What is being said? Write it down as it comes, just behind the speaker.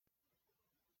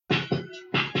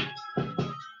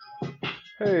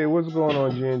Hey, what's going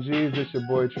on, G&Gs? It's your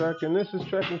boy Trek, and this is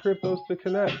Trek and Cryptos to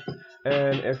Connect.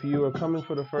 And if you are coming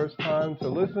for the first time to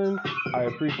listen, I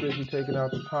appreciate you taking out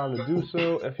the time to do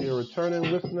so. If you're a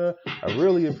returning listener, I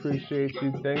really appreciate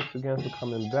you. Thanks again for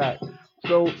coming back.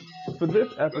 So, for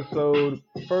this episode,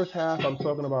 first half, I'm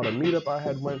talking about a meetup I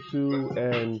had went to,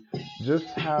 and just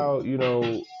how,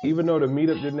 even though the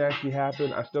meetup didn't actually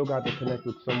happen, I still got to connect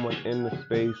with someone in the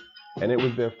space, and it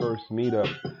was their first meetup.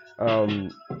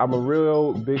 I'm a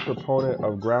real big proponent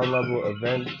of ground level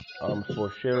events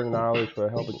for sharing knowledge, for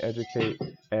helping educate,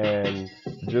 and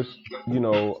just,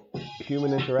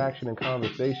 human interaction and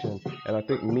conversation. And I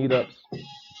think meetups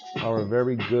are a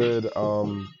very good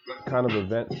kind of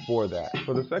event for that.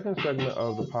 For the second segment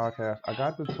of the podcast, I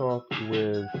got to talk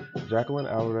with Jacqueline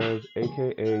Alvarez,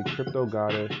 aka Crypto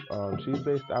Goddess. She's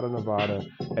based out of Nevada,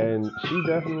 and she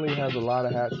definitely has a lot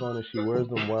of hats on, and she wears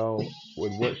them well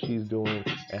with what she's doing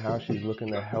and how she's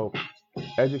looking to help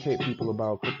educate people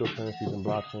about cryptocurrencies and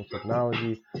blockchain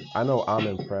technology. I know I'm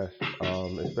impressed,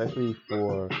 especially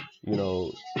for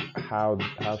how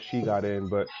she got in.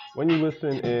 But when you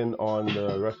listen in on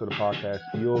the rest of the podcast,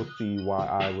 you'll see why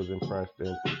I was impressed,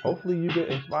 and hopefully you get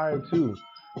inspired too.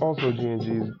 Also,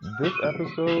 G&Gs, this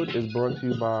episode is brought to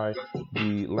you by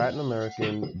the Latin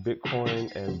American Bitcoin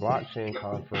and Blockchain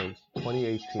Conference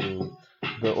 2018.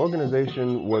 The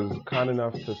organization was kind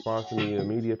enough to sponsor me a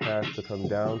media pass to come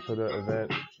down to the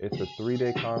event. It's a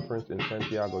 3-day conference in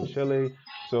Santiago, Chile.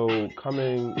 So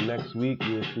coming next week,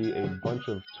 you will see a bunch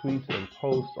of tweets and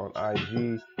posts on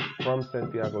IG from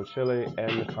Santiago, Chile,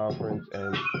 and the conference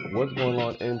and what's going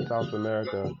on in South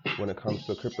America when it comes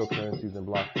to cryptocurrencies and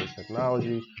blockchain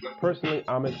technology. Personally,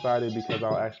 I'm excited because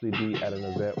I'll actually be at an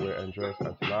event where Andreas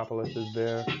Antonopoulos is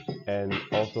there, and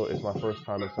also it's my first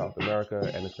time in South America,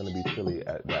 and it's going to be Chile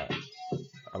at that.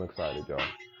 I'm excited, y'all.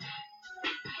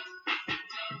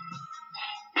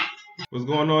 What's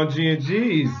going on,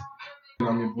 G&Gs?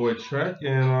 I'm your boy Trek,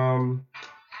 and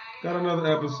got another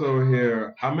episode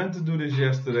here. I meant to do this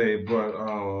yesterday, but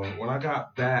when I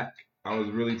got back, I was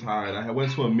really tired. I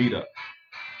went to a meetup,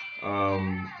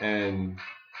 and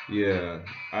yeah,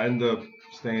 I ended up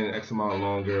staying an X amount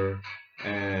longer,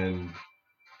 and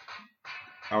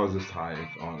I was just tired,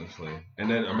 honestly. And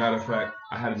then, a matter of fact,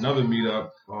 I had another meetup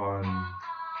on,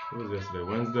 what was yesterday,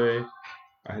 Wednesday?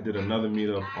 I did another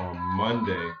meetup on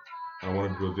Monday, and I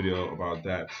want to do a video about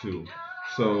that too.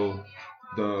 So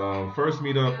the first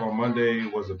meetup on Monday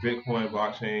was a Bitcoin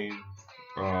blockchain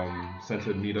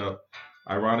centered meetup.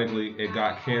 Ironically, it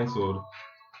got canceled,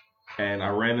 and I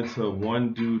ran into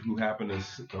one dude who happened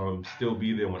to still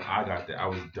be there when I got there. I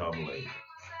was dumb late.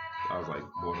 I was like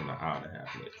more than an hour and a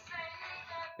half late.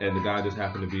 And the guy just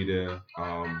happened to be there.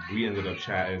 We ended up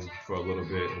chatting for a little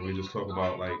bit, and we just talked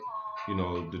about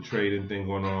the trading thing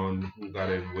going on, who got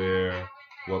in where,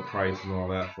 what price, and all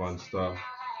that fun stuff.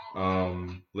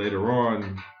 Later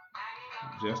on,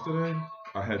 yesterday,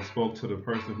 I had spoke to the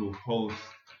person who hosts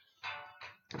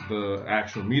the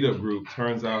actual meetup group.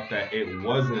 Turns out that it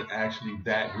wasn't actually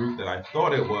that group that I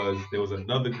thought it was. There was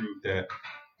another group that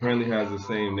apparently has the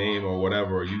same name or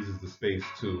whatever, or uses the space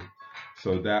too.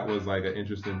 So that was like an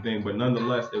interesting thing. But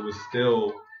nonetheless, it was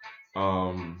still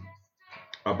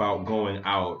about going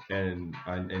out and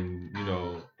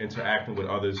interacting with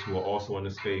others who are also in the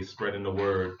space, spreading the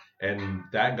word. And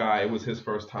that guy, it was his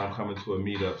first time coming to a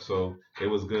meetup, so it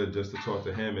was good just to talk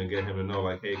to him and get him to know,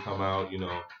 like, hey, come out.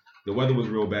 The weather was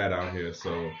real bad out here,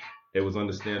 so it was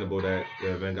understandable that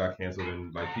the event got canceled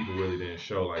and like people really didn't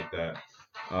show like that.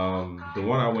 The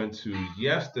one I went to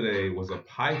yesterday was a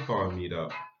Python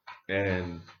meetup,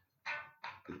 and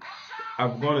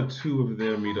I've gone to 2 of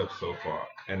their meetups so far,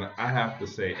 and I have to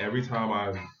say, every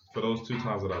time for those 2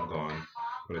 times that I've gone,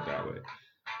 put it that way,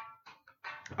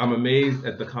 I'm amazed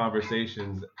at the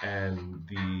conversations and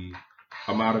the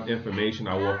amount of information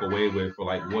I walk away with for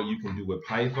like what you can do with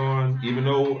Python, even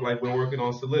though like we're working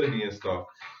on Solidity and stuff.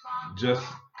 Just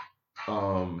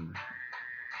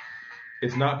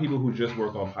it's not people who just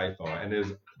work on Python, and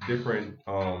there's different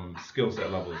skill set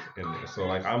levels in there. So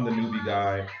like I'm the newbie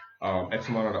guy. X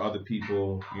amount of the other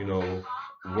people,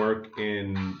 work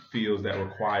in fields that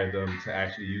require them to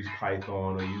actually use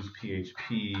Python or use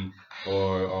PHP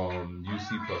or use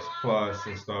C++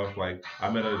 and stuff. Like I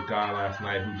met a guy last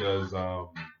night who does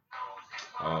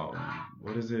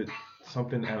what is it?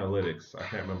 Something analytics. I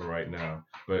can't remember right now,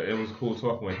 but it was cool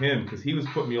talking with him because he was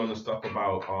putting me on the stuff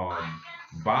about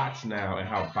bots now and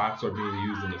how bots are being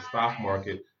used in the stock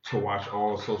market to watch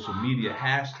all social media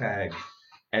hashtags.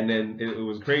 And then it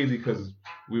was crazy because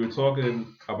we were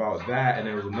talking about that, and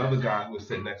there was another guy who was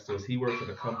sitting next to us. He works at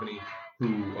a company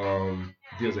who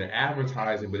deals in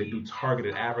advertising, but they do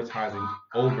targeted advertising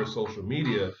over social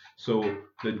media. So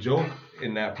the joke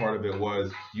in that part of it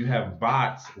was you have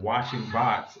bots watching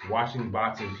bots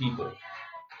and people.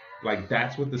 Like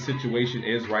that's what the situation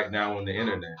is right now on the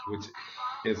internet, which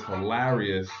is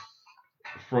hilarious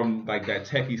from like that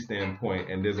techie standpoint.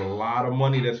 And there's a lot of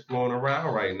money that's flowing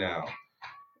around right now.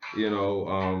 You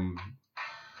know,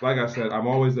 like I said, I'm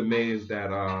always amazed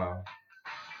at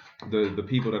the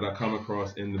people that I come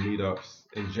across in the meetups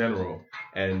in general,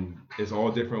 and it's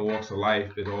all different walks of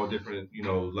life. It's all different,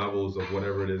 levels of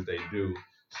whatever it is they do.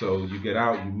 So you get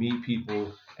out, you meet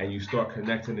people, and you start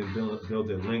connecting and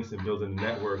building links and building a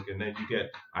network, and then you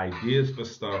get ideas for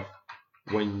stuff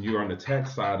when you're on the tech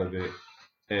side of it,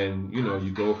 and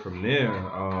you go from there.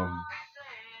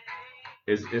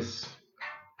 It's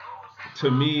to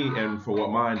me, and for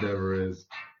what my endeavor is,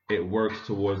 it works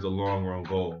towards the long run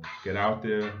goal. Get out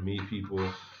there, meet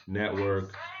people,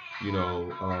 network.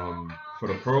 For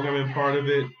the programming part of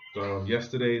it,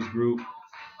 yesterday's group,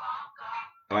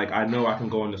 like I know I can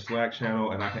go in the Slack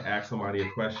channel and I can ask somebody a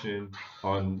question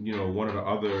on one of the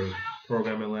other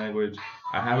programming language.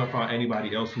 I haven't found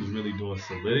anybody else who's really doing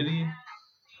Solidity,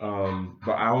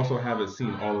 but I also haven't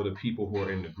seen all of the people who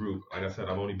are in the group. Like I said,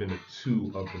 I've only been to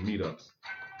 2 of the meetups.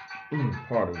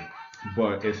 Pardon.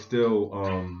 But it's still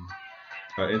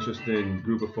an interesting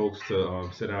group of folks to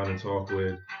sit down and talk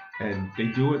with, and they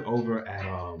do it over at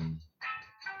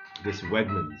this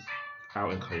Wegmans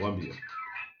out in Columbia.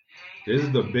 This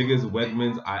is the biggest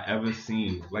Wegmans I ever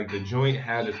seen. Like the joint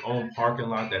has its own parking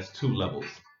lot that's 2 levels.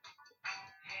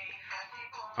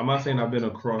 I'm not saying I've been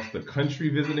across the country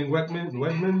visiting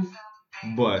Wegmans,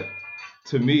 but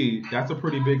to me, that's a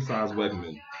pretty big size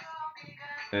Wegman.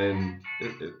 And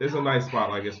it's a nice spot,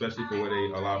 like especially for where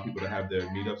they allow people to have their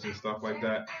meetups and stuff like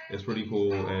that. It's pretty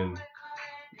cool, and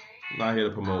I'm not here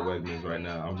to promote Wegmans right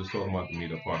now. I'm just talking about the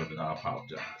meetup part of it. I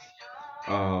apologize.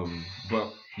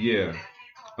 But yeah,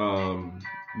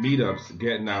 meetups,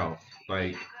 getting out.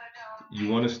 Like you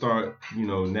want to start,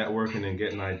 networking and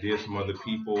getting ideas from other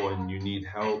people, and you need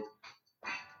help.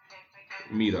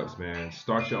 Meetups, man.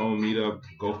 Start your own meetup.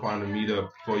 Go find a meetup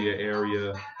for your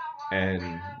area.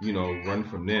 And run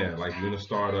from there. Like you're gonna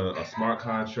start a smart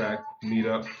contract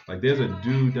meetup. Like there's a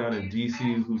dude down in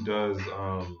DC who does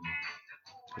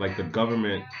like the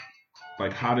government,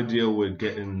 like how to deal with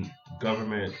getting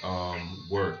government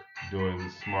work,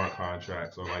 doing smart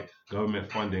contracts, or like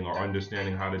government funding, or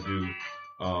understanding how to do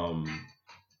oh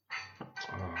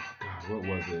God, what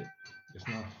was it? It's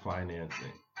not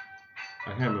financing.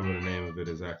 I can't remember the name of it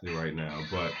exactly right now,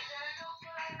 but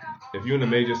if you're in a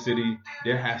major city,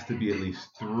 there has to be at least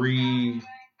 3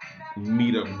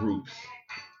 meetup groups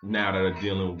now that are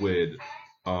dealing with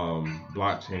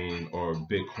blockchain or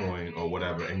Bitcoin or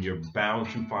whatever, and you're bound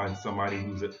to find somebody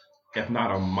who's, if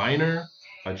not a miner,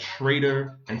 a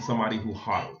trader, and somebody who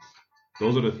hodls.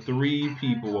 Those are the 3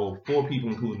 people, or 4 people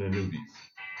including the newbies.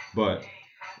 But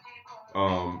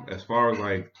as far as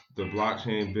like the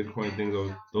blockchain, Bitcoin things,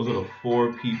 those are the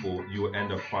 4 people you will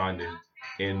end up finding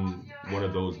in one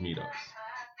of those meetups.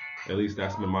 At least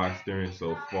that's been my experience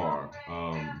so far.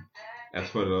 As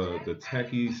for the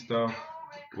techie stuff,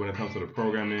 when it comes to the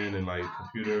programming and like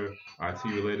computer IT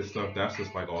related stuff, that's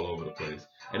just like all over the place.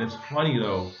 And it's funny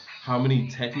though how many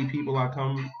techie people I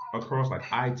come across, like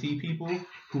IT people,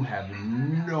 who have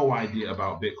no idea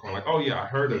about Bitcoin. Like, oh yeah, I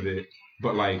heard of it,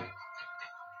 but like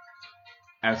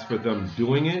as for them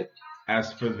doing it,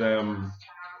 as for them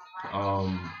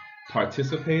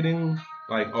participating,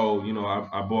 like, oh,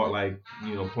 I bought like,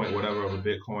 point whatever of a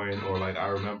Bitcoin, or like I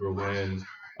remember when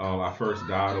I first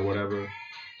got or whatever.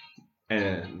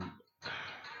 And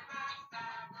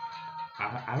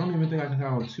I don't even think I can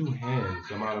count on 2 hands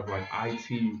the amount of like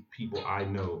IT people I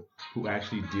know who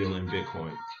actually deal in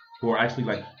Bitcoin, who are actually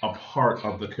like a part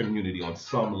of the community on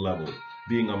some level,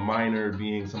 being a miner,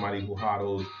 being somebody who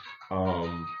hodls,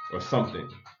 or something.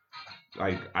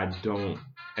 Like I don't,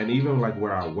 and even like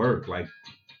where I work, like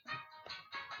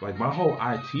my whole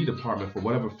IT department, for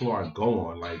whatever floor I go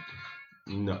on, like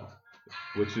no,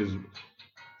 which is,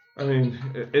 I mean,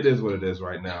 it is what it is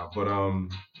right now. But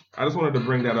I just wanted to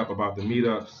bring that up about the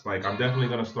meetups. Like I'm definitely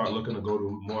gonna start looking to go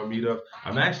to more meetups.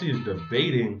 I'm actually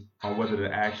debating on whether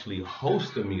to actually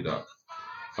host a meetup.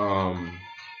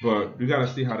 But we gotta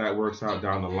see how that works out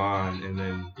down the line, and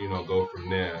then go from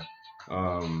there.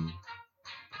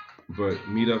 But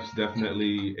meetups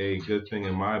definitely a good thing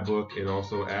in my book. It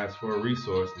also adds for a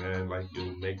resource, man. Like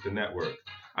you'll make the network.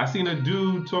 I seen a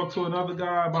dude talk to another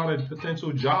guy about a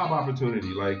potential job opportunity.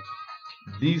 Like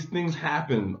these things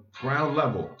happen ground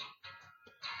level.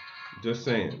 Just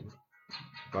saying,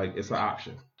 like it's an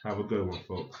option. Have a good one,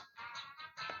 folks.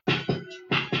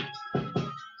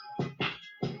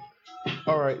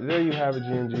 All right, there you have it,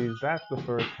 GNGs. That's the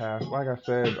first half. Like I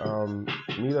said,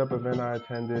 meetup event I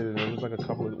attended, and there was like a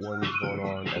couple of ones going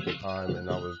on at the time, and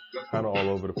I was kind of all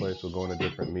over the place with going to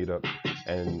different meetups,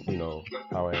 and you know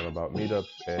how I am about meetups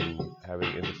and having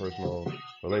interpersonal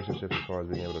relationships as far as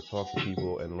being able to talk to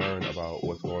people and learn about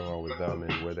what's going on with them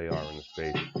and where they are in the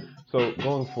space. So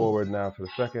going forward now to the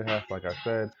second half, like I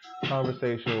said,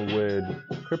 conversation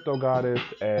with Crypto Goddess,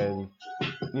 and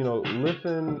you know,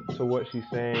 listen to what she's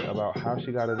saying about how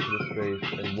she got into the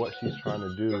space and what she's trying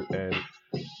to do. And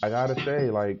I gotta say,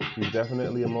 like, she's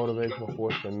definitely a motivational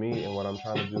force for me and what I'm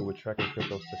trying to do with Trekking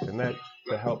Cryptos to Connect,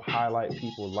 to help highlight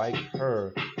people like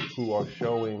her who are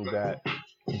showing that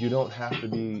you don't have to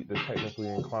be the technically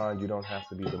inclined, you don't have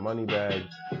to be the money bag,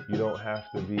 you don't have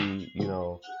to be, you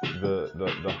know,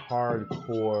 the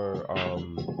hardcore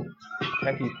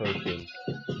techie person.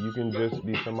 You can just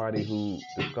be somebody who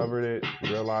discovered it,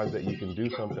 realized that you can do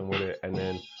something with it, and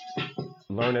then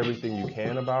learn everything you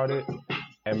can about it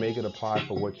and make it apply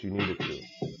for what you need it to.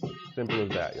 Simple as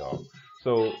that, y'all.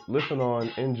 So listen on,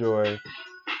 enjoy.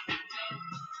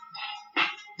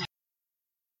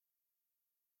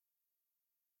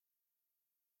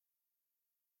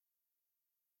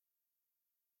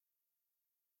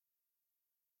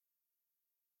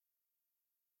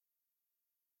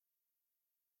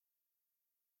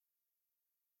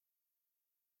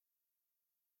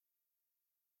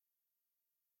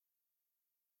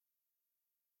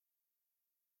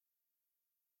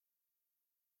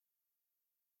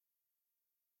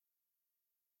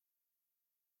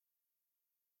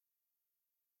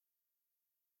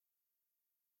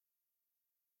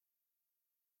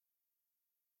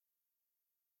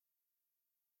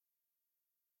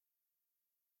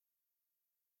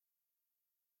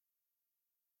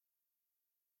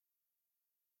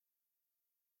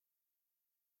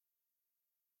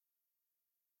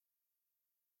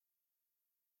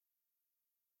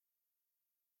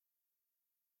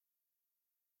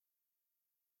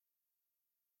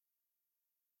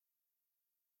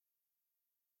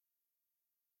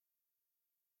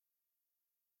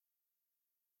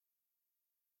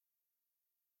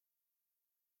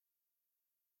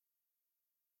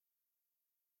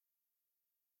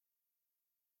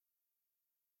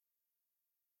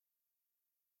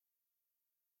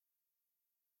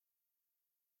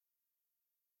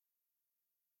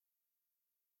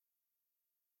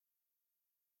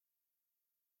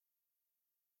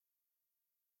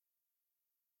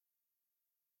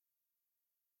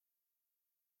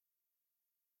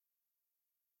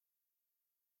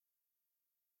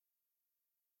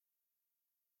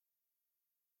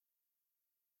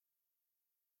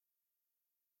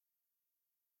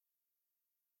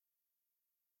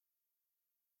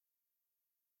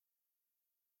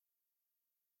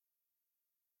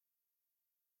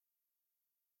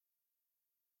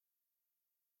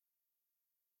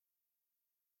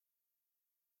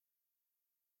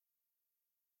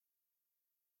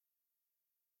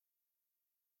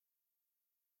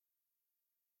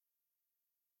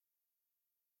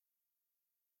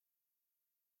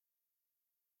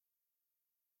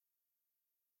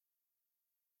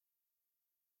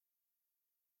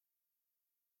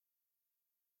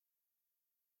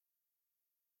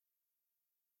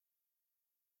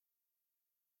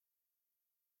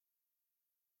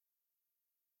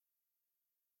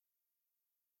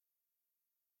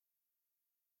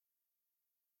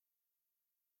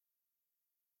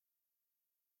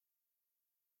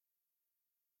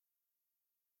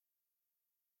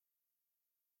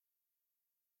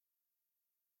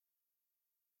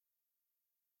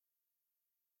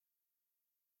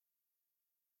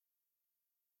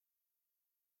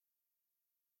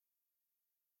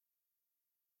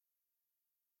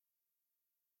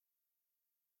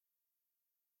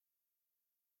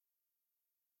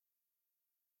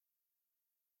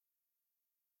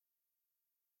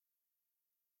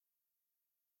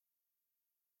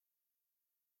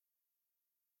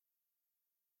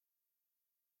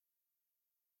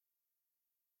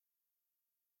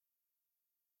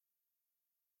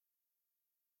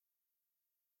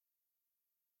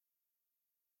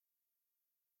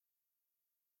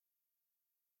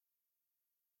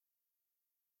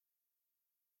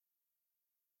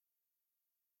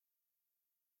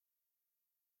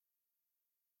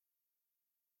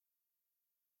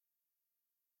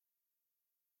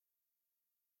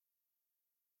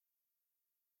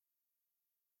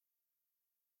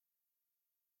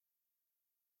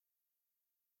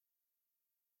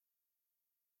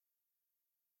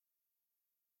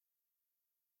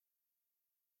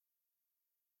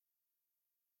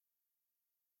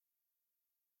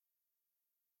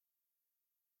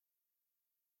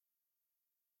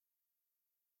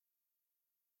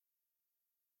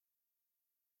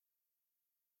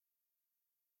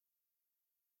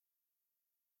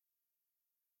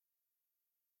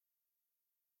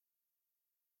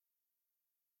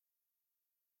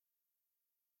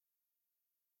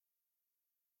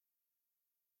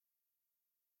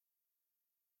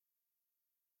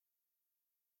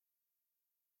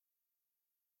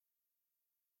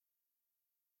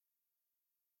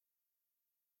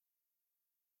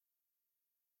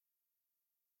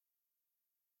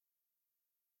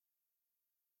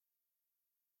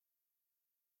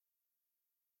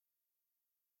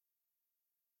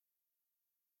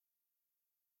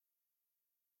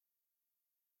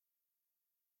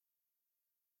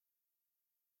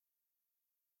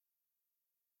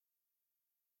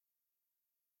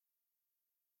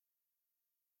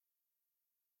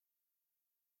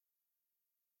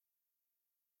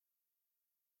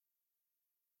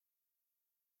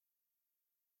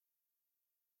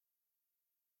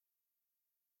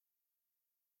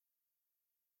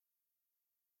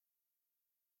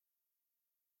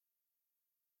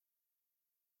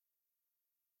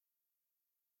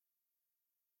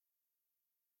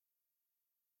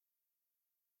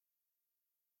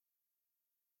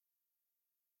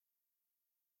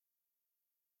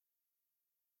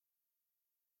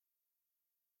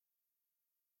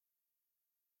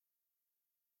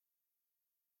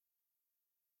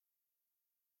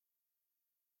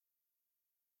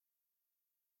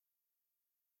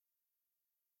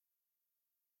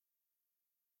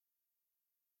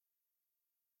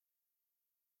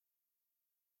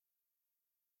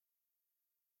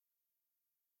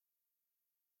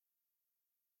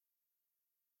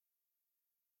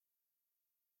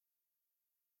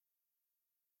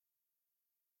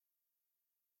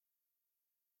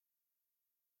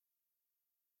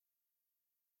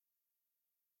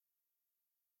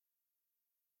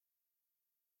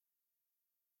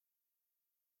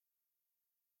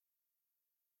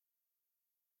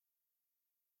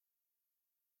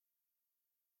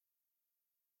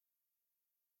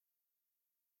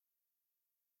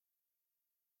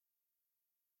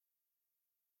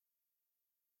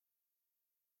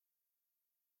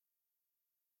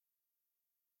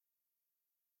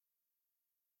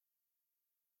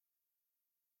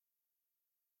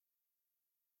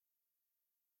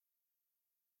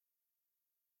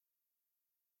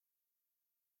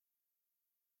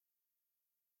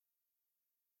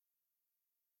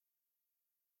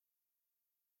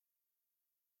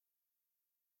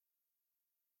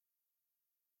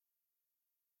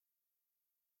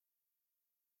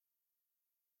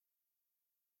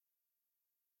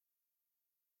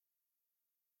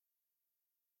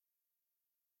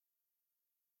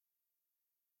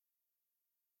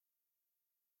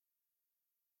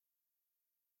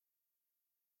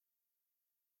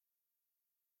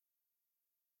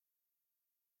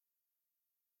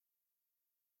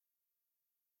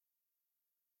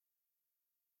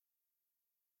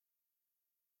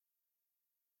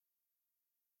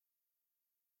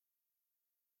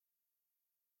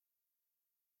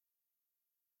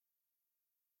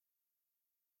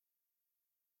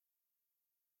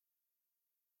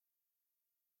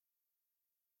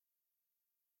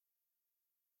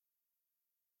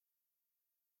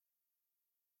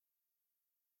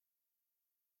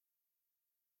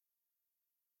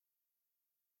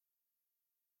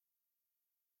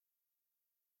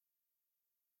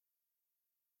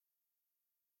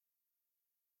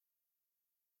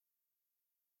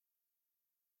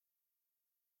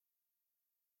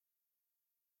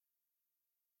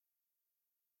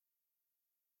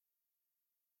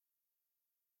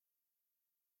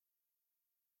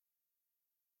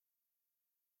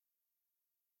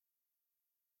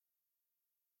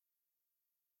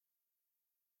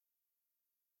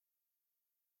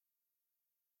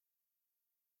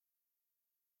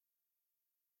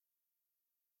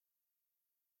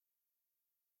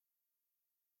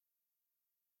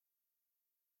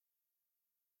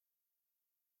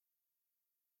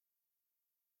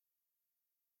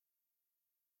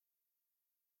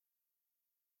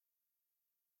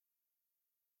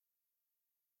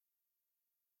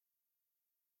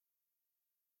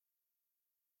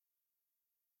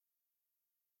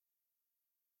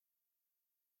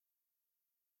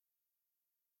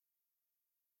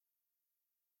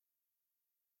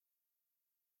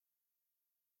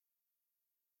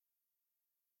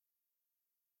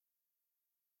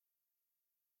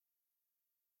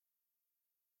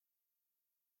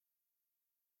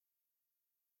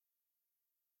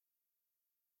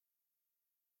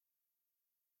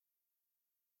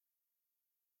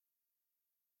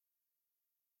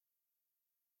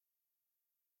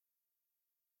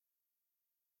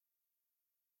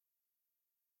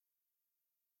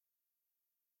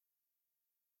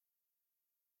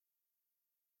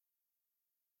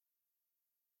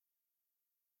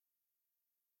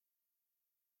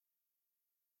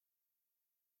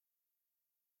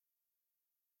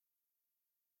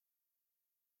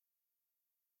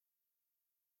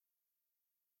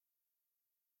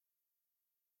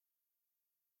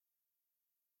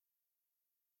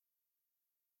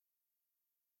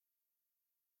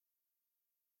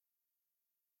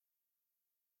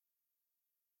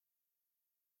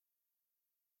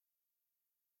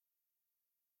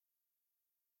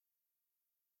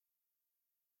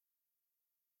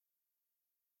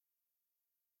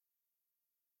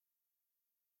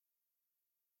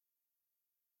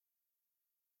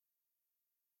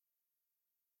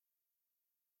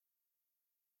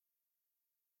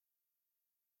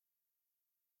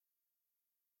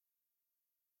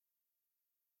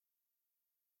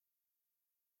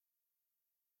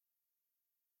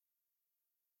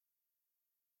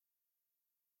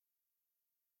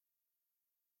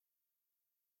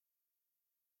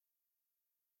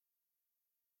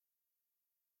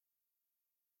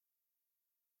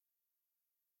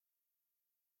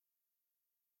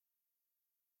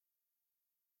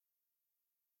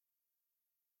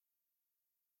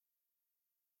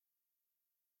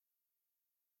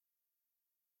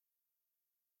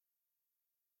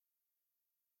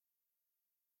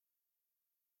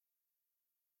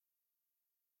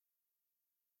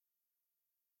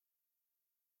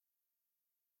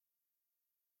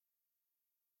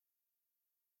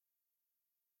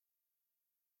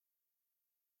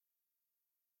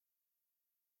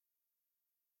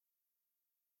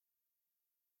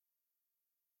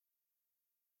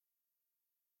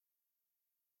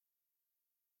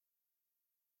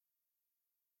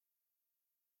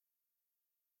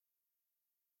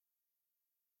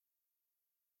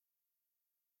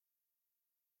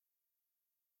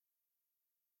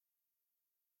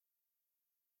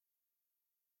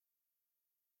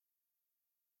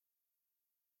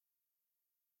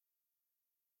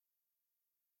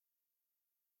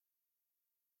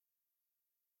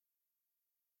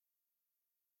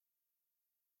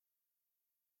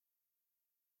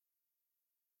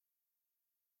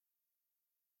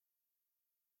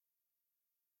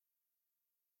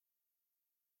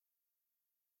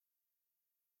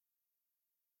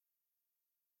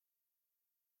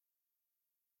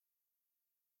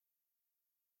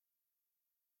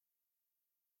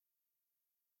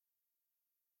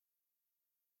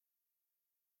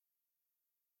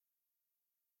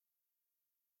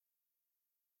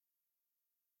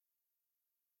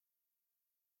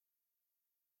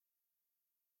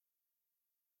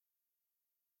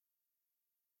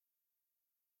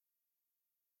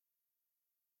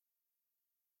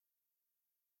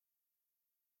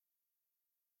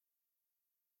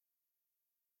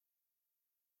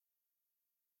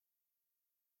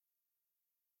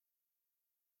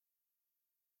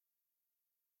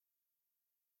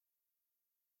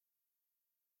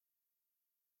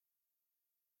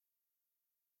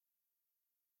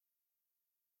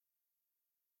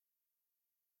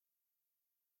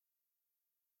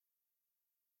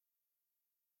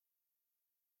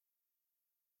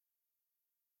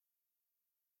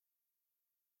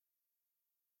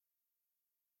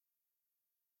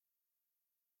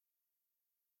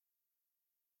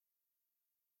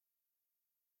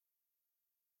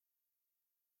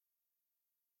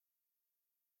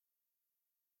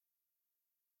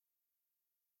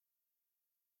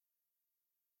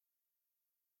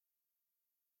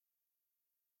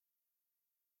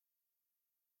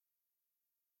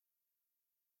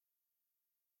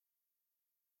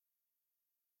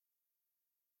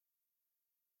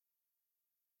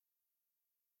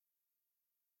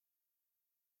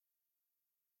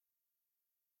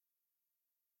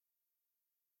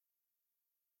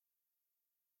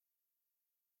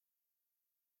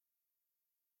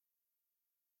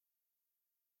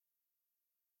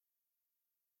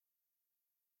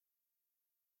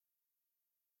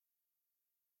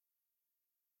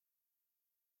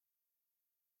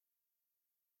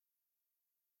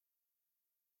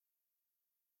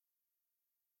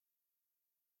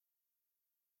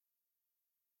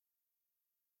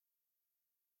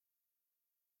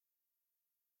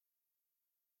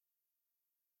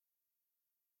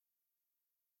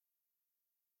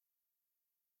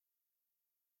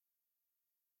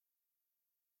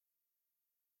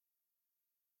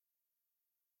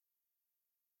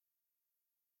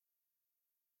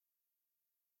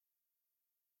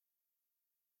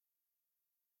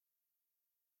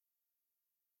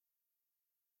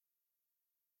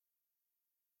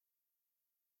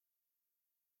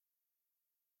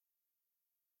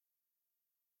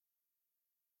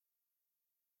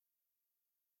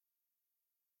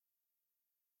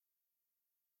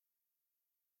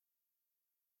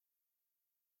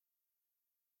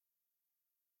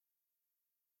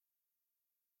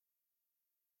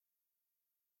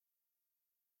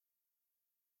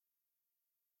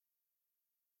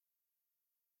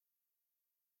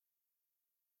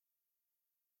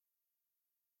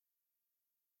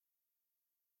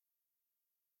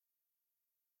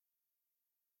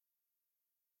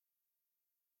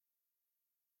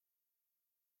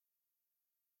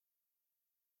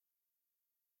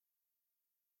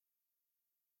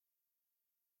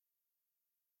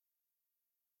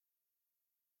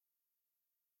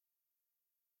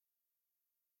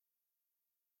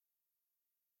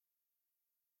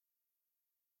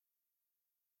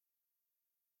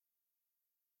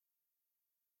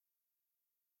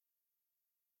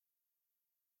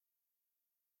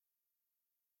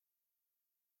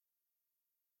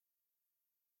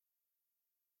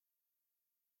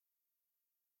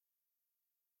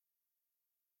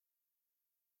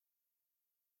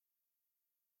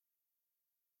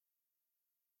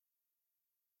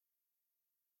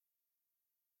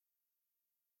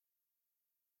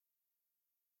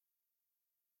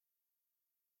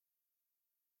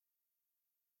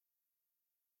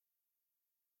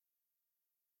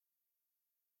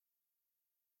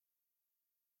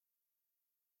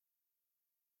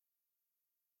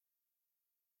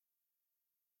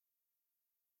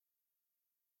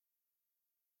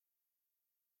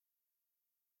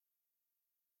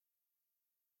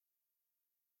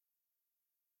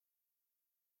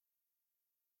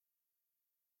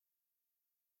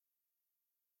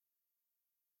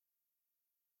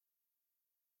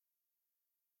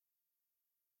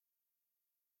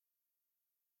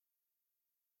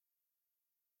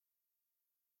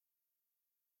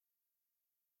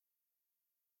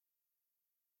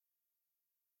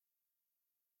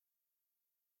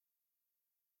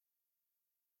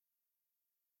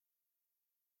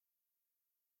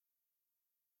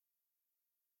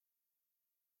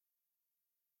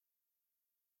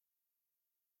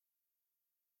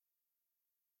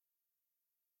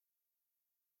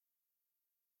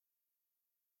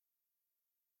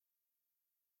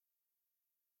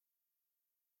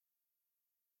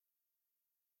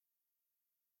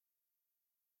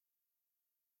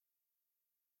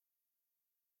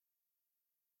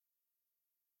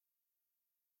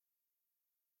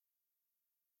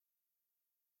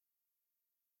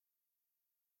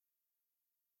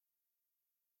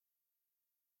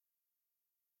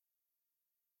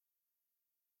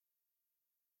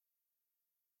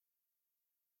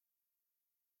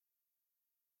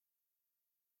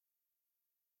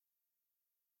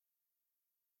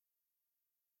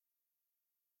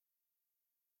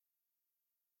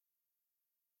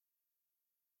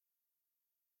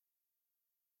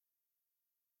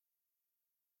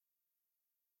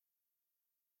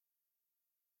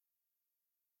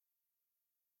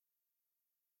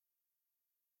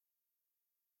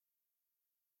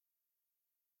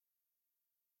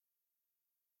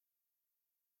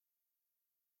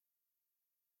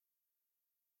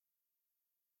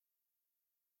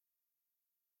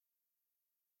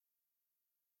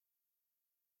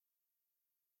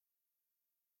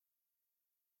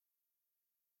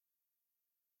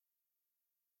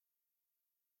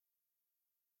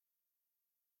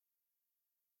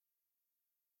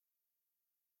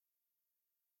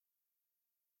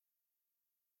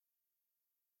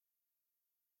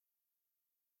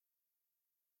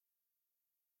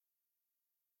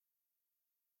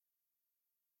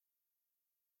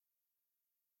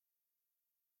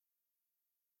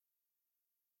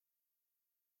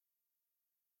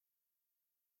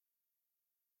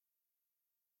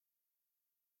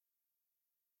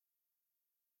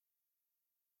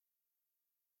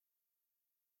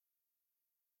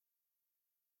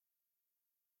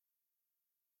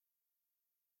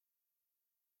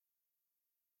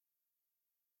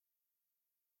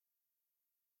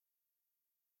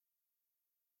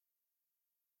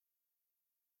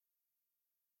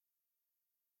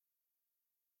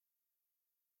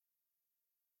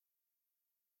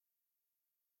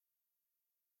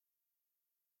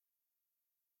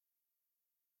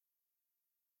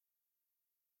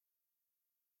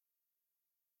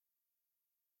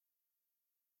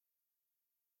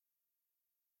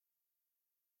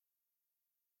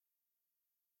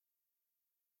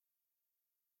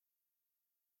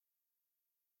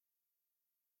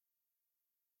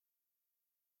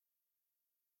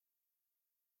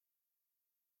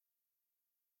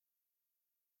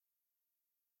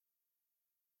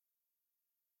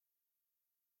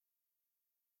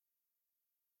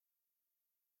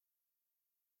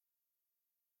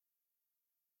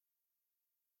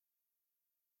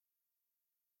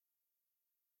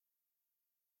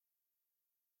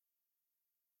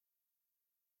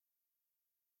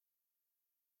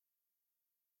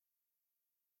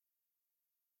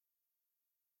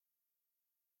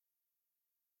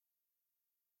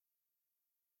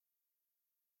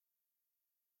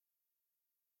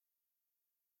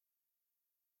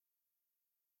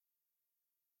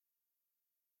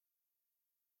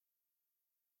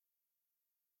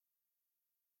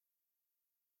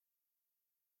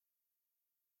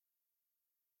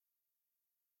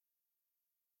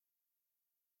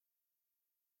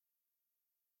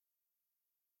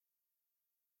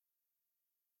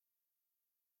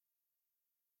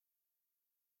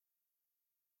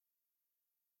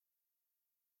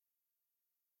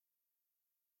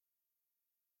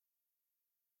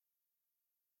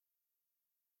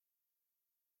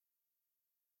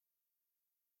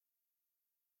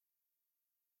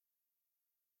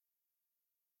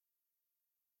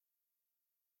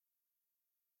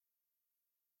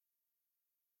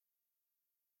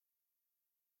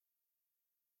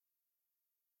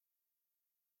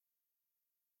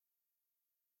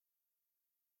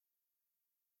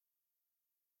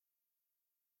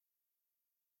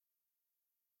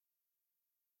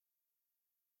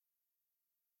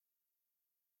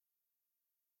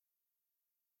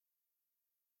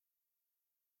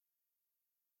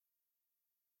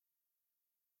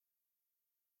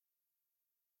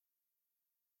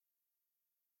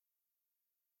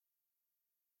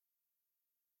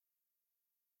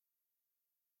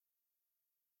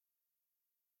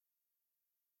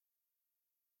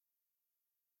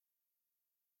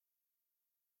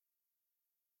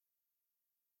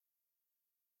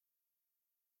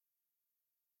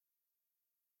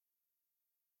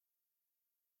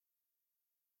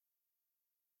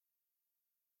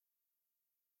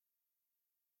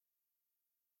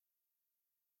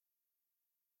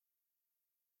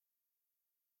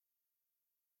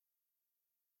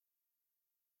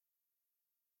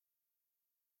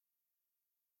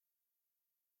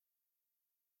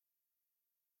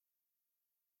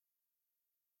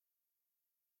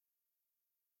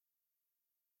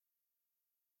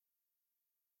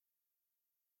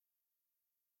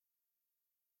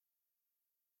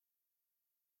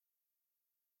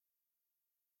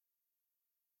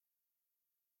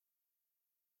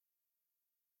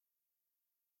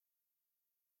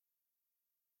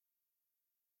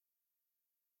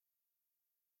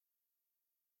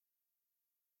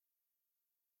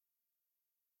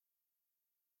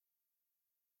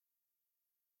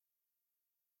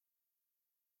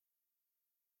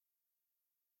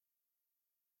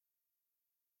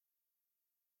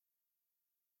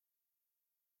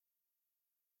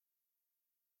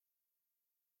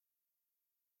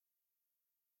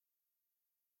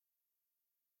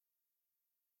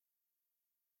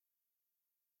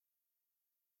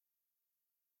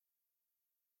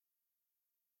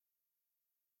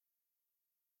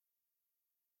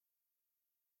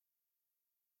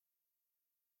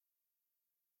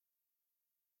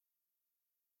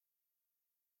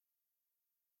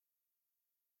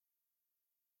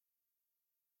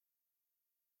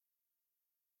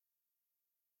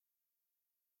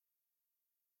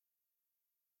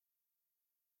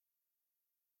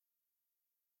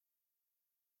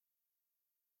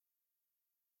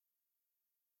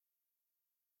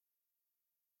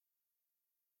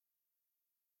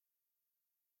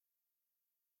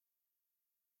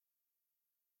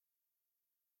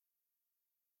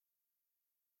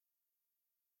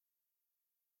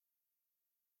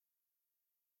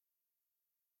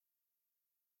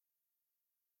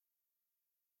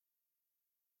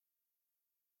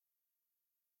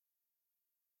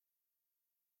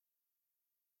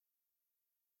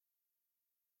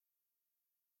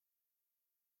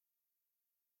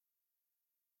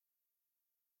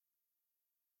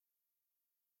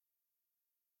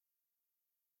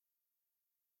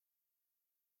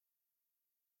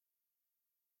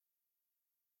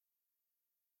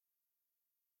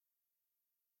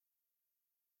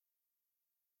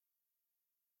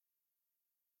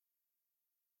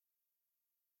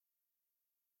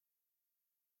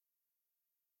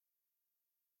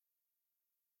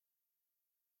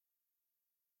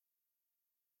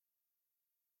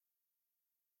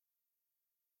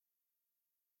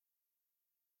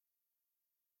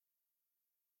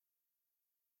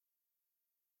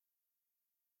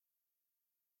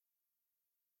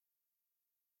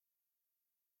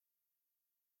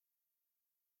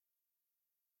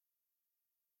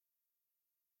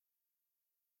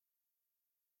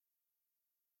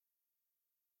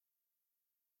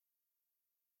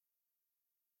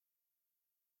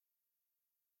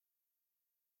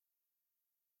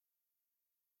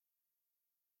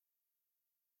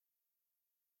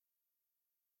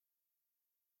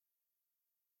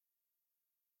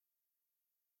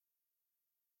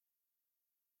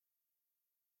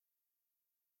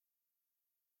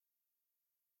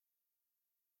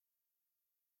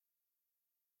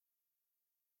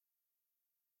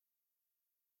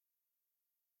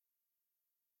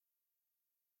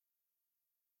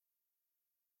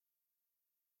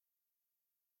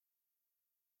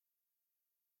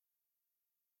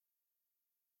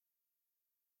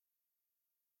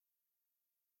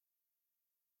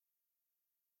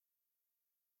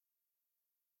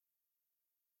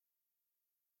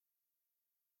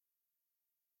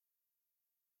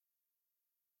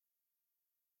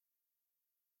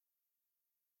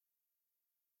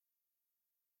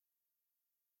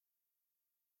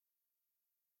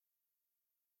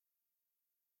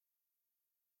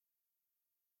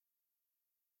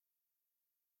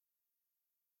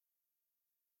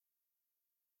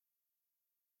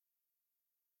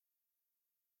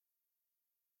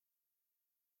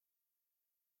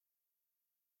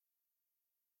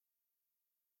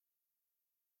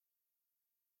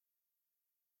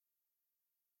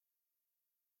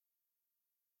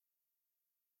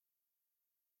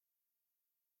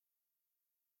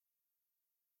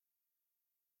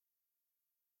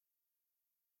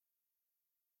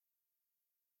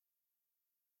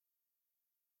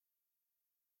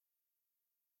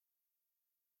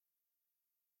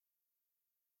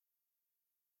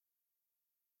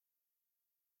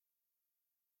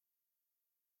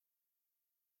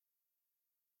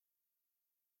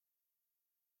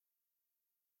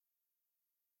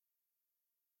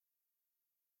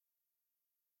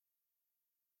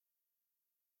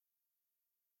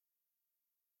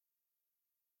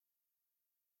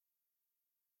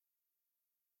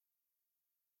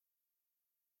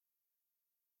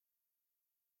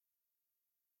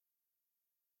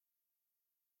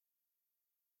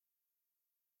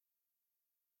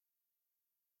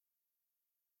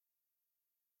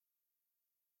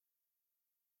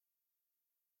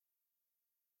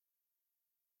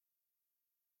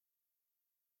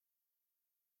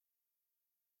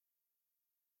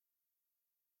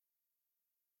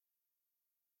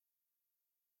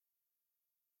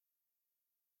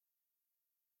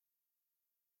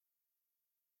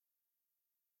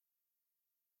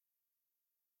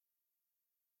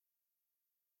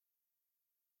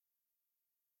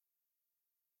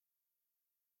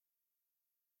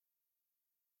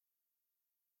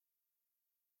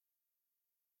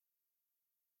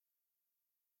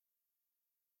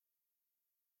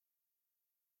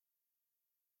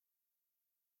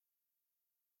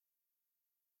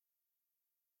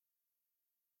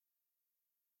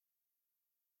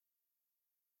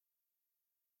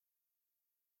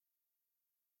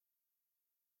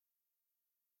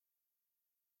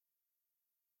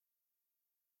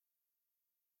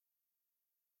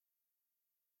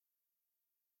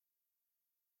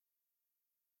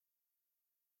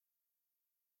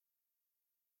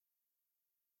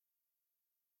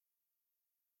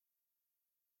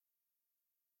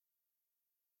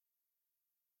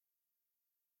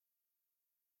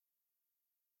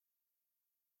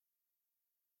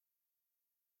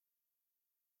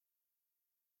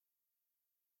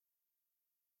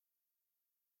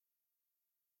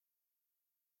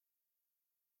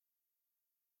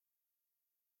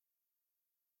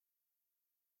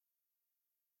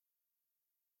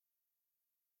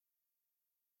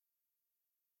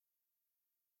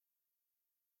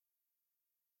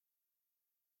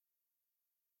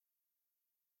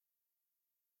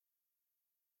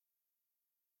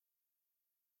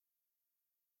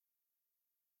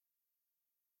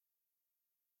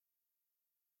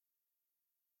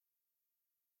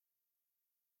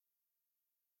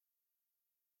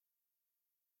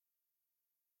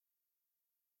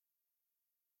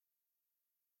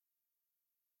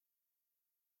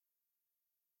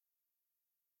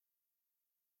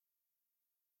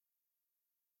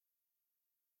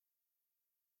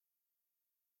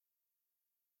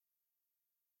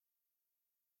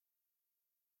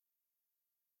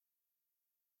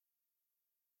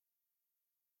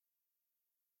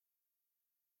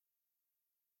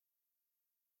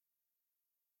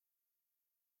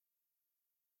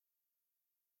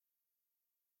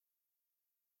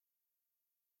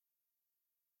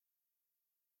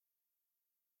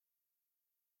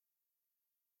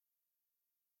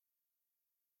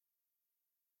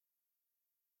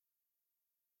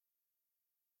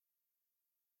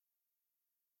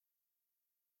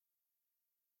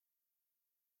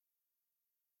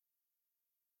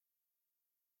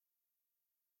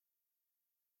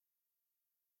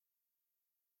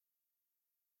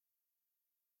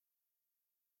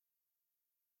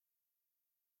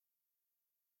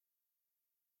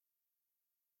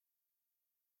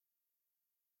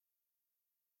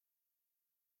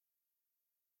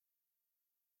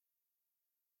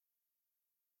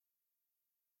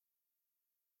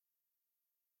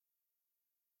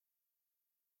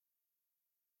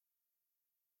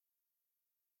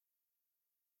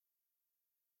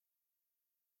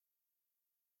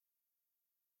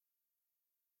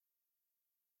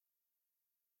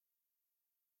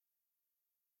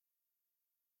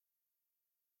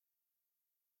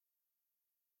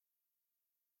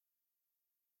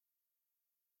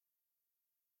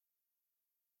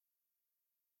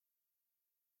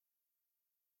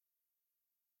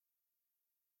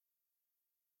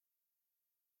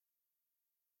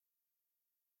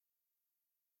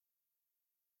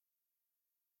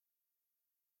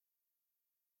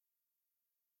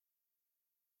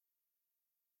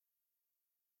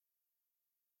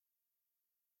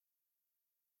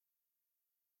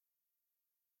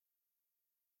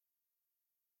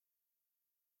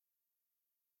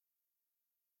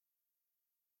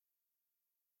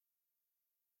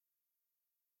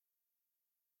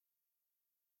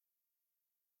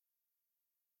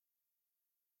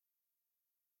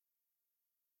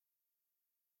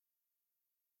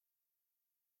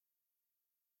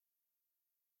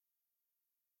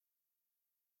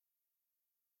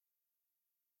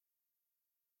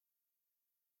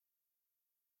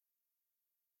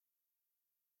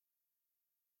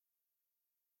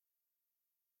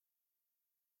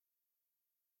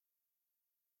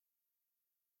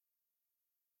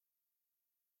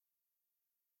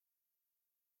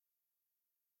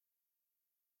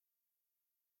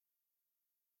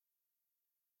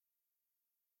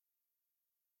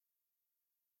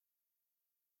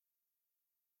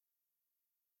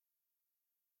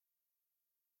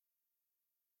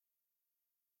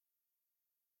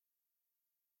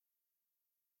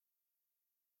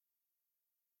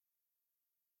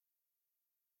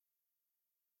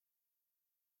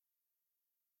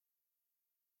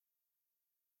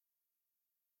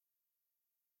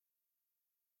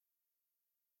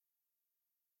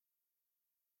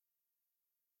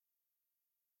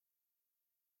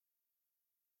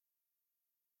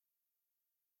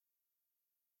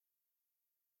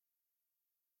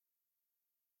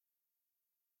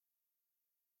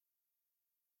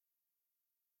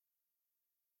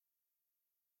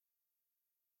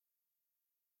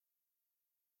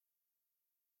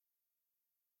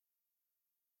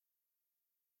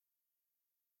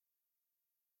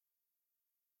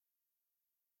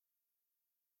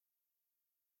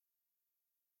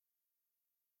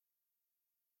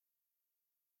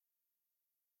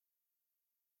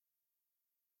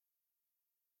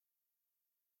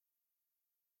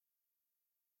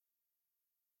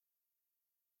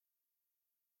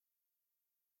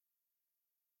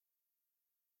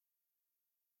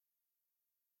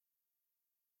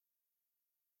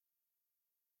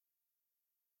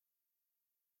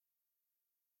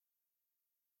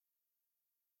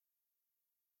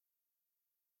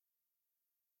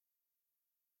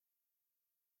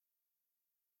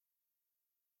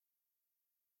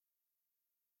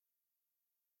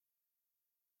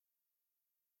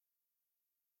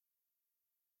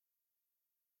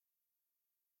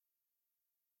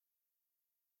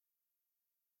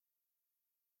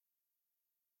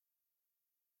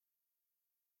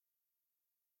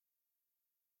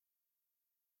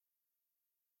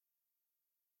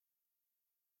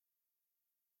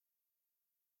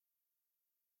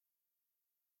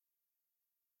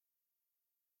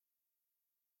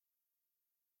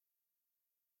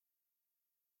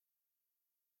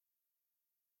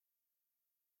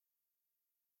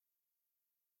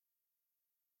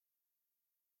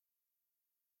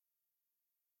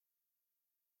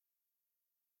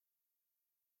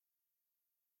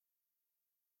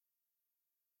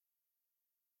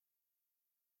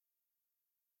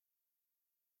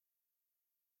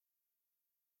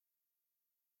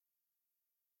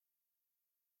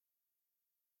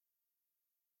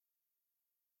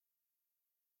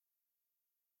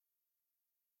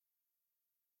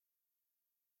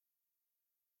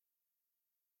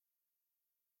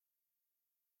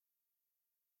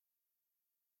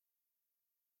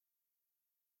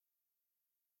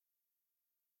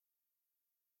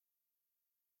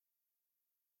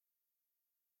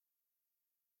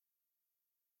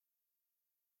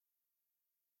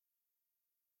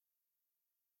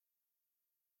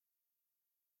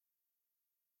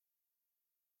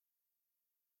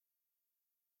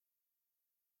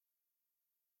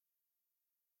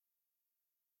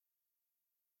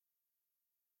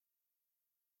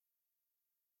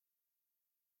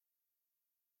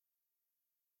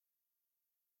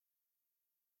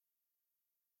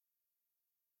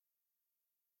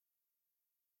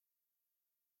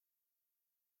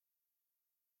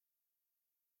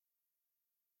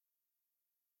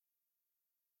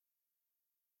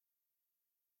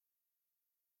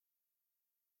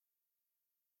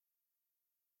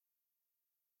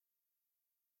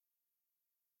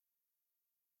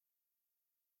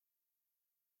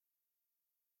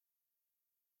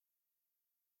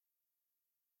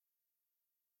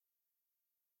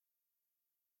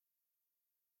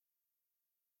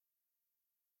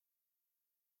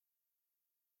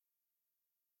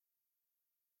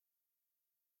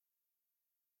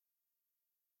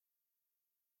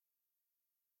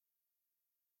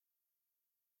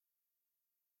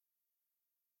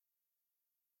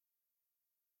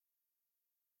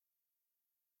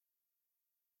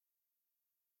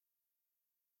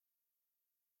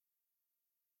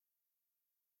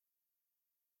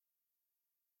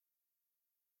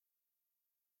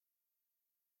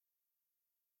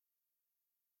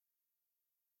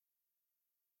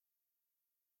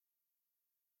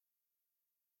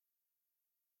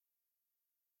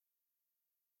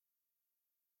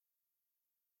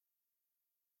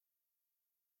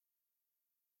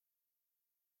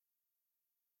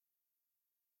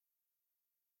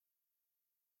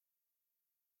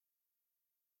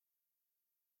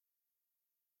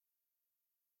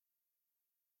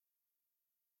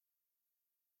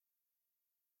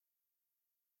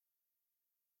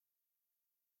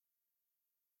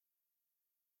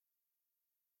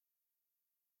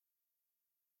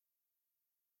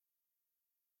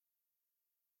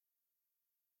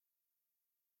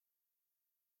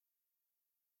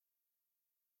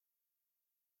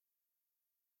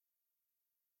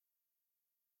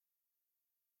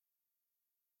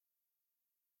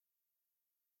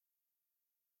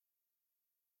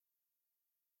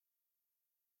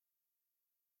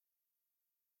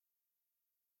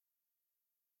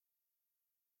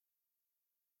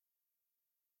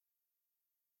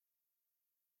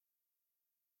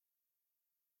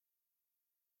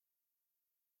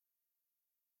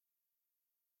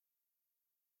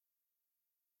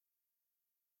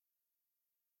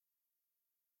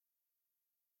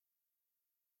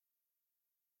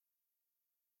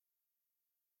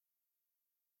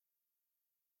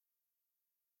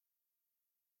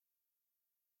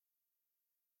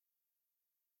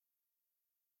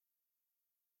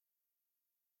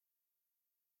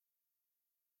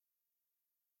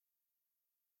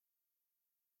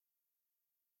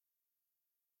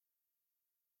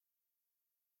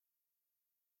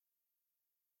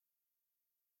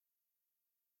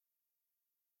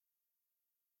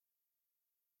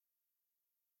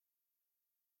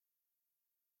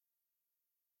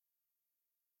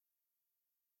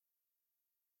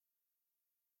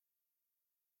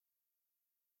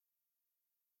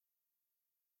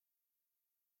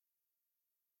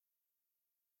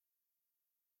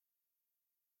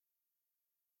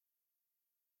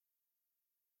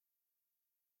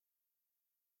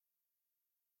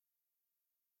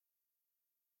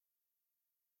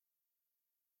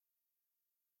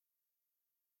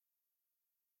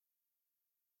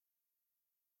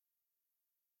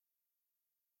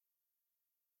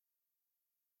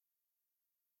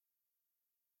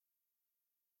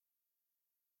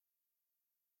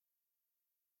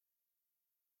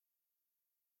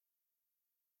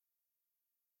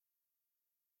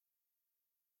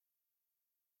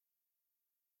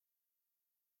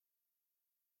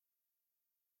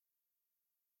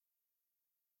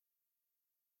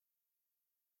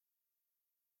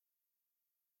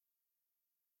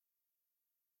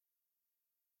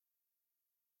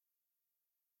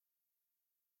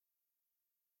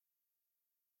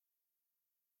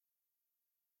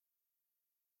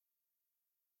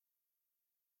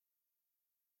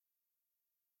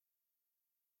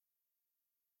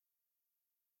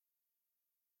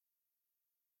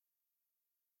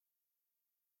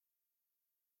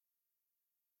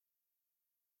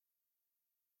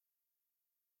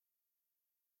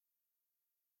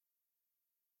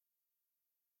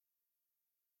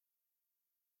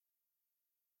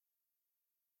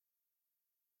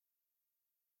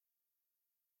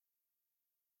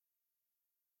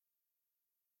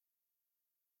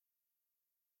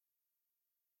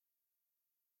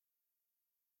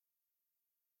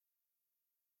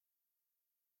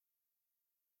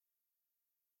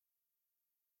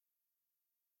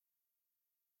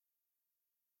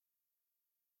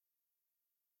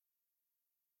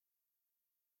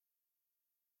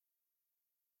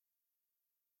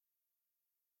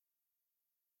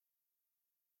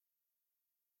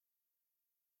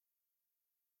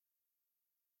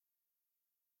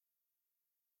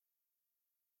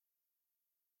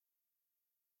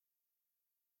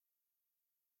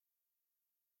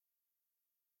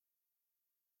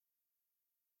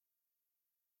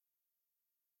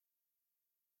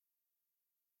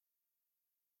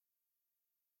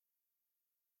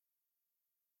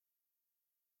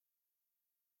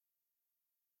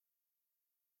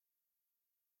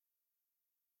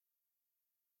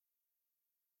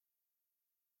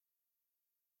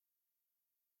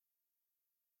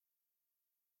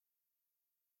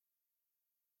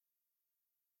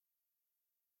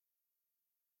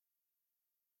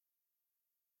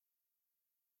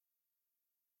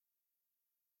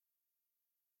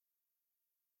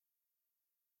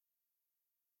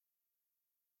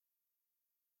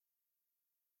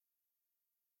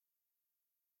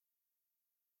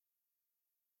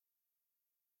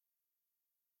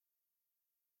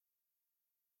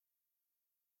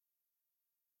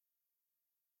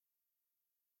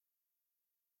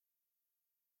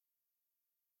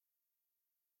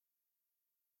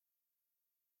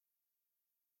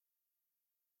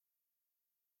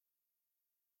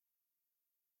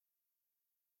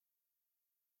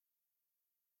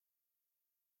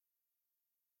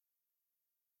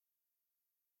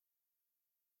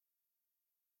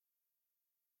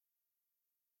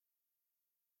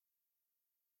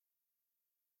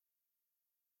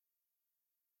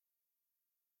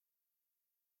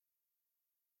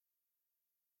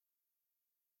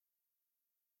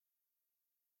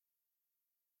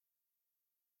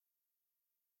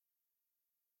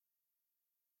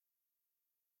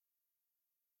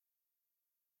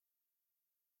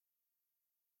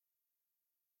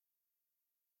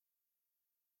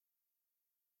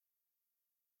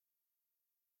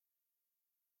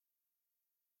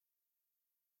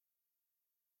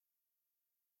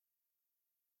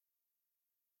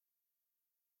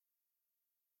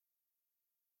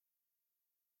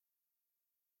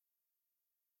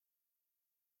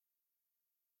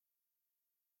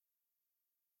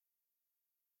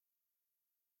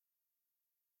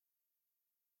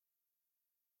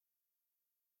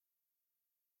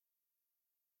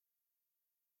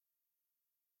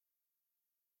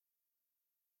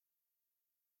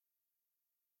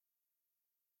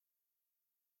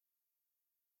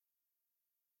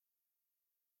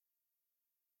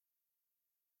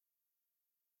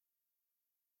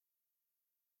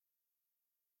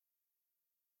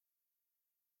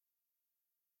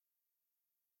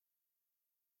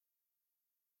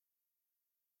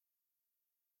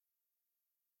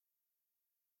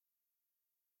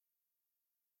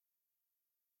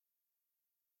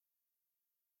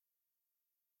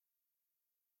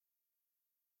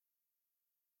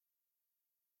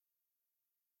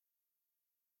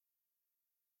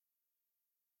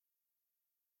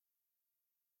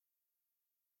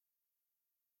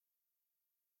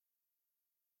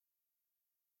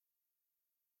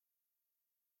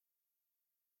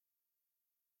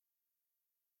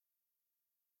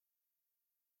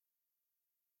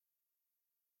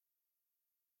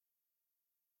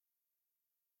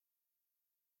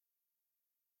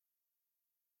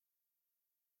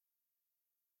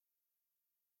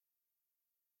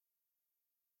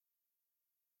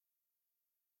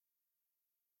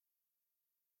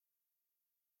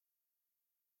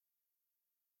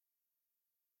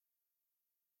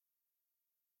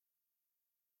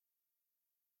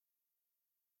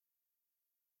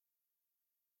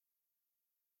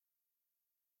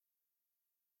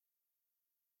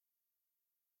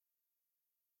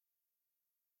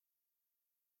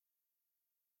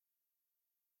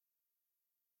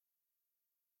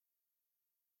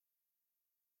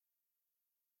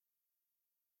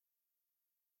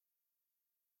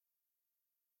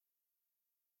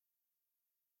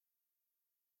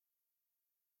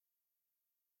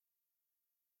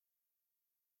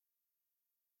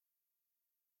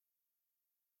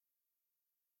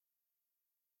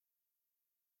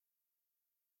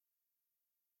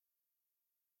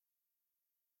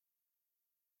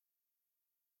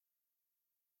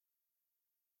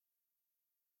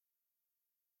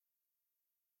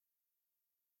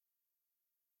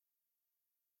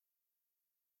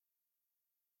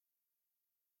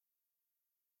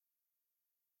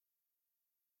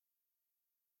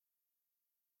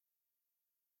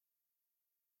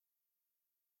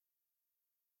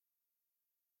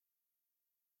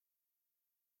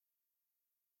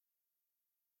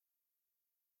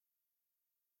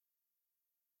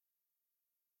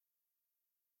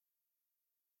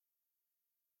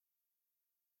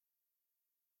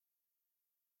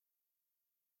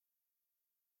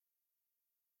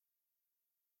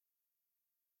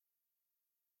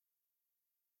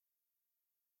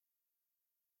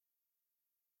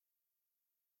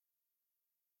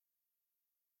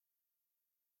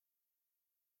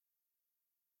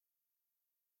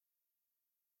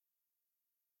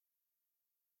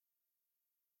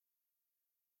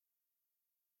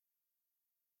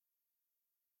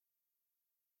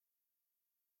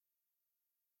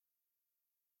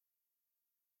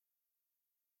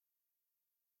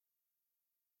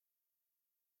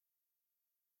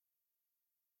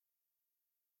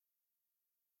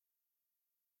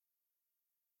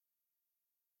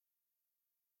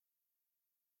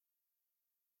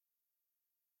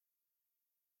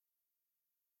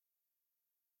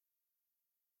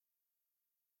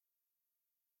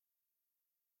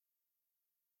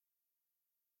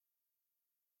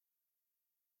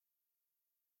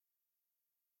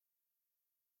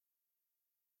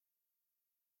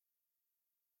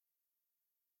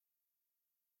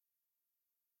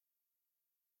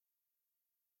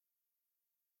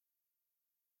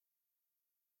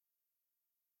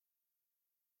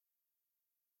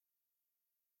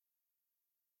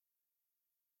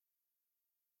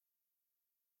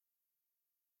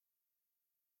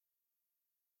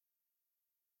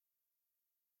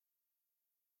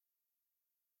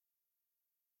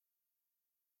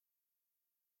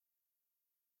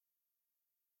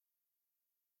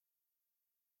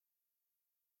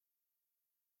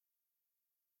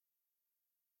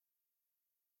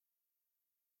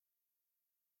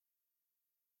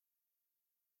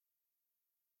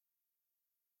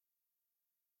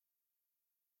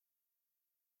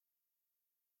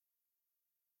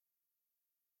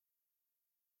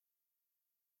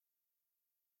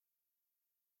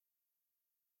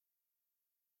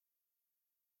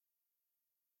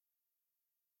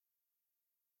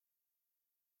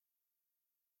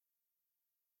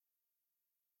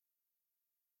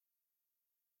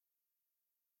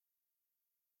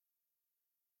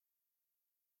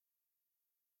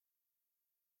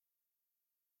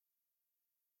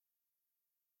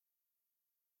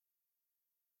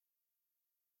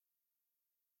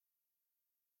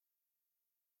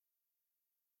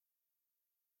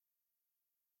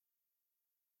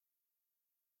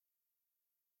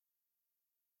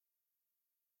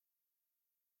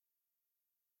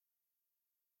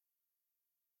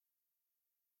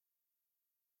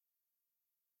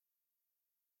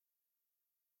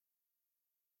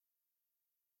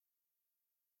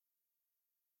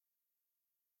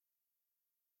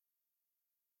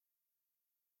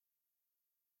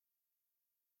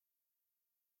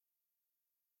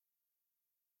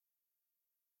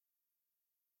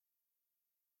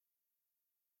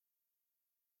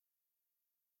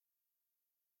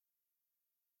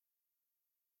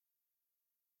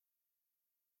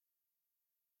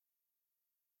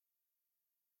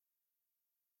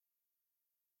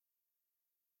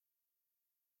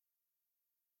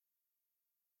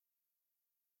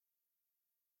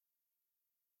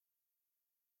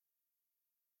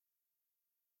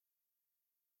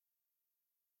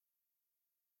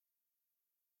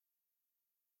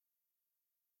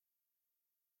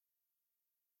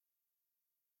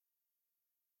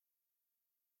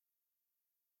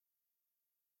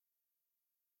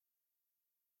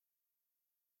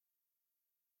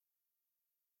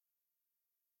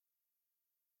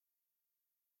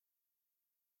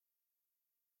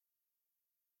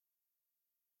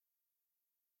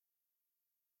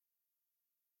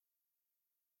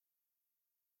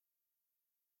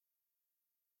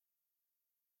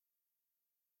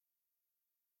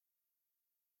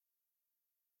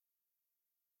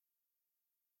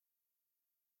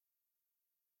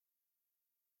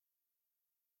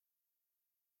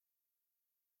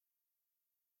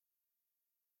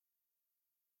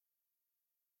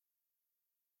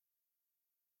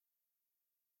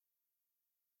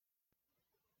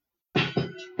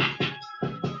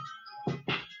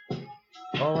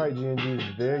 All right,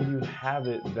 GNGs, there you have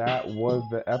it. That was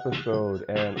the episode,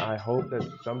 and I hope that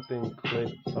something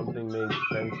clicked, something made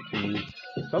sense to you,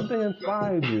 something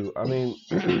inspired you. I mean,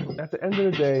 at the end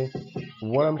of the day,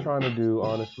 what I'm trying to do,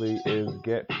 honestly, is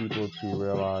get people to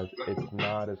realize it's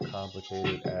not as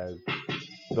complicated as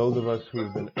those of us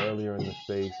who've been earlier in the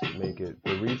space make it.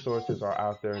 The resources are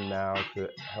out there now to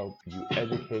help you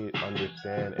educate,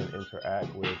 understand, and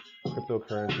interact with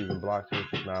cryptocurrencies and blockchain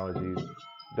technologies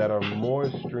that are more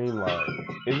streamlined.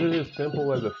 Is it as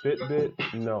simple as a Fitbit?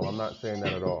 No, I'm not saying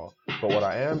that at all. But what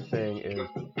I am saying is,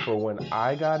 for when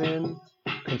I got in,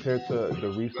 compared to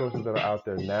the resources that are out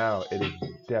there now, it is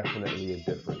definitely a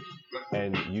difference.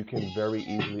 And you can very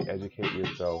easily educate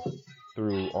yourself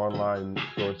through online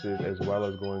sources, as well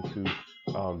as going to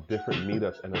different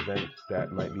meetups and events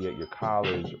that might be at your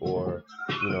college, or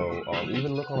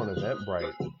even look on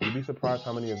Eventbrite. You'd be surprised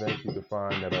how many events you can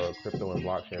find that are crypto and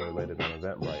blockchain related on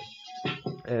Eventbrite.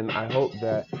 And I hope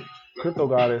that Crypto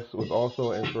Goddess was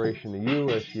also an inspiration to you,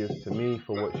 as she is to me,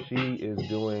 for what she is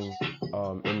doing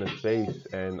in the space.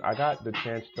 And I got the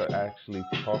chance to actually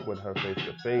talk with her face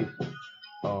to face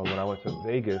when I went to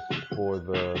Vegas for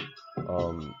the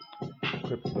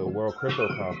World Crypto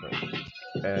Conference.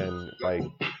 And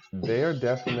they are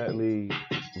definitely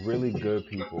really good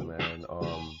people, man,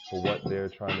 for what they're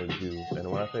trying to do. And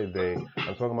when I say they,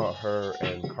 I'm talking about her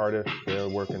and Cardiff. They're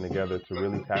working together to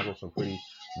really tackle some pretty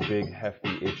big,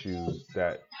 hefty issues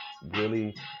that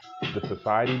really the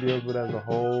society deals with as a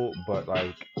whole, but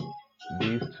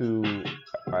these two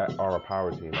are a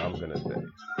power team, I'm gonna say.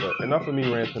 But enough of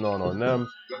me ranting on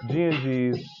them.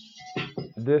 GNGs,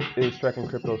 this is Trekking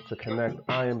Cryptos to Connect.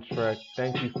 I am Trek.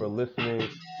 Thank you for listening.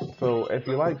 So if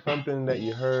you like something that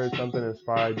you heard, something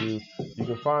inspired you, you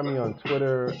can find me on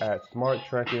Twitter at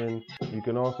SmartTrekking. You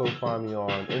can also find me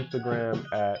on Instagram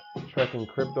at Trekking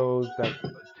Cryptos. That's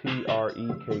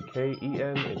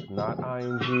TREKKEN. It's not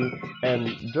ING. And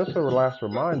just a last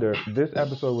reminder, this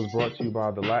episode was brought to you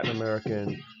by the Latin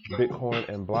American Bitcoin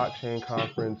and Blockchain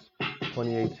Conference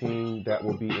 2018 that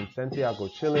will be in Santiago,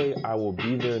 Chile. I will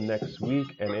be there next week,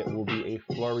 and it will be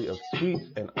a flurry of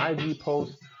tweets and IG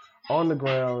posts on the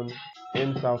ground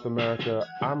in South America.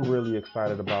 I'm really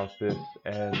excited about this,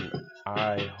 and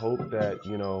I hope that,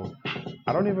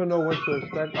 I don't even know what to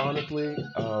expect, honestly,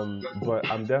 but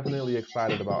I'm definitely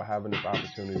excited about having this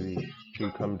opportunity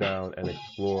to come down and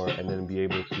explore, and then be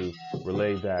able to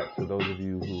relay that to those of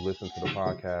you who listen to the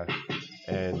podcast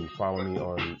and follow me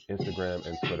on Instagram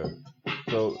and Twitter.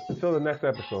 So until the next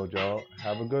episode, y'all,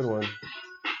 have a good one.